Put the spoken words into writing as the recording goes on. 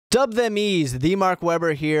Dub them E's, the Mark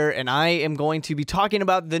Weber here, and I am going to be talking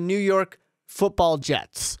about the New York Football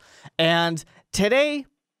Jets. And today,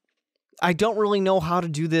 I don't really know how to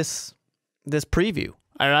do this preview.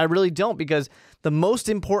 I really don't, because the most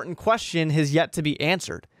important question has yet to be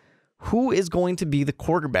answered. Who is going to be the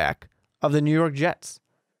quarterback of the New York Jets?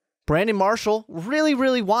 Brandon Marshall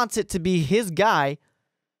really wants it to be his guy,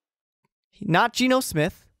 not Geno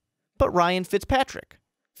Smith, but Ryan Fitzpatrick.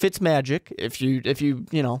 Fitzmagic, if you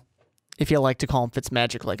like to call him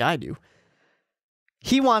Fitzmagic like I do.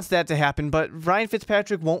 He wants that to happen, but Ryan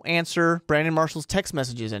Fitzpatrick won't answer Brandon Marshall's text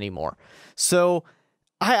messages anymore. So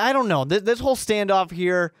I don't know. This whole standoff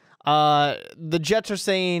here, the Jets are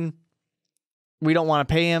saying we don't want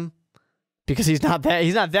to pay him because he's not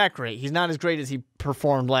that great. He's not as great as he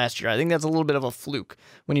performed last year. I think that's a little bit of a fluke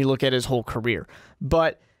when you look at his whole career.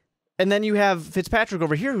 And then you have Fitzpatrick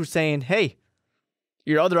over here who's saying, hey,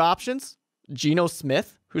 your other options, Geno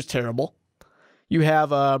Smith, who's terrible. You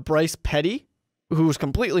have Bryce Petty, who's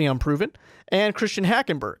completely unproven, and Christian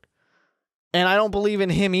Hackenberg. And I don't believe in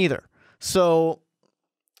him either. So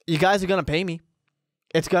you guys are going to pay me.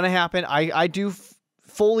 It's going to happen. I do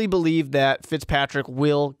fully believe that Fitzpatrick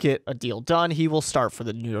will get a deal done. He will start for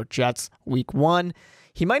the New York Jets week 1.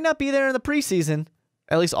 He might not be there in the preseason,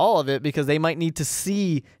 at least all of it, because they might need to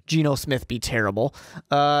see Geno Smith be terrible.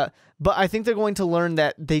 But I think they're going to learn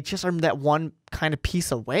that they just are that one kind of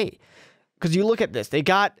piece away. Because you look at this, they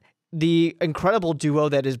got the incredible duo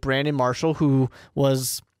that is Brandon Marshall, who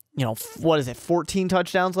was, 14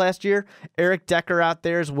 touchdowns last year. Eric Decker out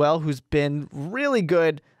there as well, who's been really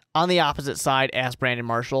good on the opposite side as Brandon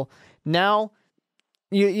Marshall. Now,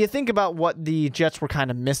 you think about what the Jets were kind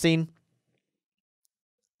of missing.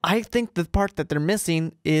 I think the part that they're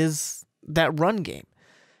missing is that run game.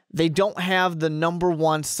 They don't have the number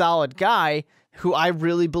one solid guy who I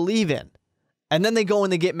really believe in. And then they go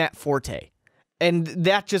and they get Matt Forte. And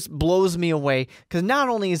that just blows me away, because not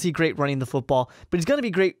only is he great running the football, but he's going to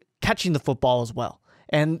be great catching the football as well.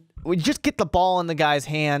 And we just get the ball in the guy's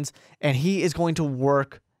hands, and he is going to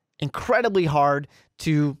work incredibly hard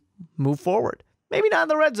to move forward. Maybe not in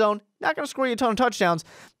the red zone, not going to score you a ton of touchdowns,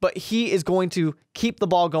 but he is going to keep the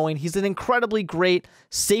ball going. He's an incredibly great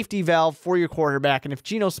safety valve for your quarterback, and if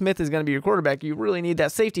Geno Smith is going to be your quarterback, you really need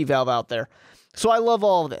that safety valve out there. So I love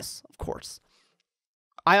all of this, of course.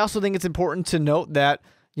 I also think it's important to note that,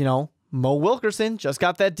 Mo Wilkerson just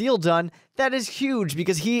got that deal done. That is huge,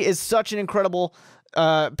 because he is such an incredible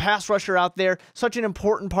pass rusher out there, such an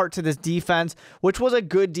important part to this defense, which was a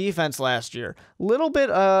good defense last year. Little bit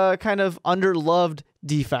kind of underloved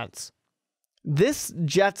defense. This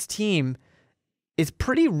Jets team is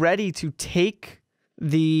pretty ready to take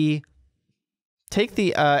the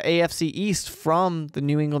AFC East from the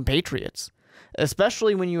New England Patriots,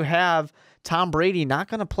 especially when you have Tom Brady not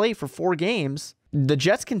going to play for 4 games. The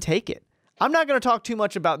Jets can take it. I'm not going to talk too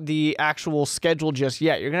much about the actual schedule just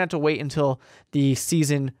yet. You're going to have to wait until the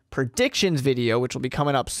season predictions video, which will be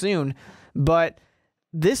coming up soon. But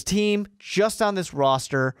this team, just on this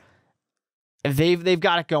roster, they've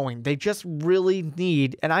got it going. They just really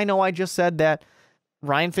need, and I know I just said that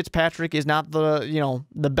Ryan Fitzpatrick is not the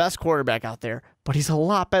best quarterback out there, but he's a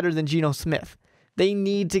lot better than Geno Smith. They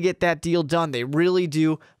need to get that deal done. They really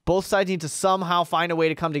do. Both sides need to somehow find a way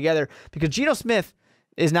to come together, because Geno Smith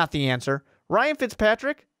is not the answer. Ryan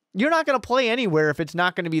Fitzpatrick, you're not going to play anywhere if it's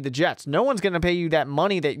not going to be the Jets. No one's going to pay you that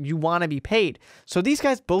money that you want to be paid. So these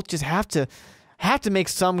guys both just have to make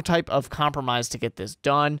some type of compromise to get this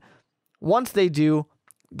done. Once they do,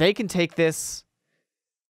 they can take this.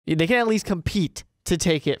 They can at least compete to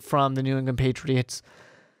take it from the New England Patriots.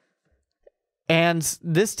 And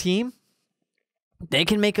this team, they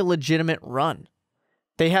can make a legitimate run.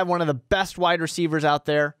 They have one of the best wide receivers out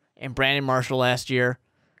there in Brandon Marshall last year.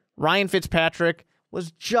 Ryan Fitzpatrick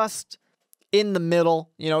was just in the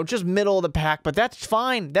middle, just middle of the pack, but that's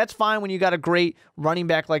fine. That's fine when you got a great running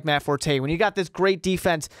back like Matt Forte, when you got this great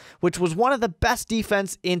defense, which was one of the best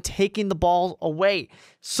defense in taking the ball away.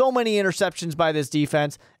 So many interceptions by this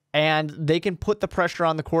defense, and they can put the pressure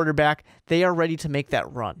on the quarterback. They are ready to make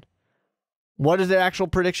that run. What is their actual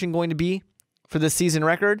prediction going to be for the season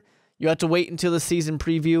record? You have to wait until the season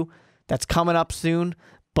preview. That's coming up soon,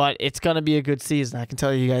 but it's going to be a good season. I can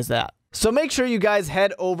tell you guys that. So make sure you guys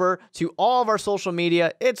head over to all of our social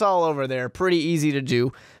media. It's all over there. Pretty easy to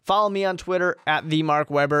do. Follow me on Twitter at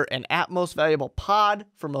 @TheMarkWeber and at @MostValuablePod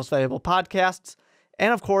for Most Valuable Podcasts.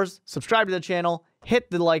 And of course, subscribe to the channel, hit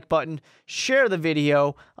the like button, share the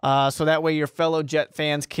video, so that way your fellow Jet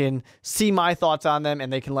fans can see my thoughts on them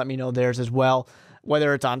and they can let me know theirs as well.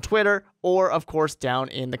 whether it's on Twitter or, of course, down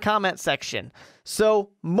in the comment section. So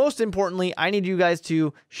most importantly, I need you guys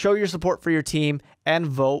to show your support for your team and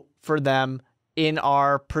vote for them in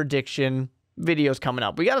our prediction videos coming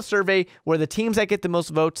up. We got a survey where the teams that get the most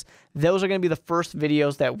votes, those are going to be the first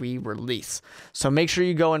videos that we release. So make sure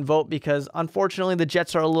you go and vote, because unfortunately the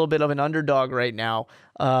Jets are a little bit of an underdog right now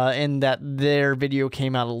in that their video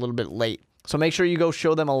came out a little bit late. So make sure you go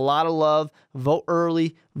show them a lot of love, vote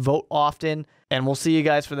early, vote often, and we'll see you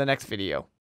guys for the next video.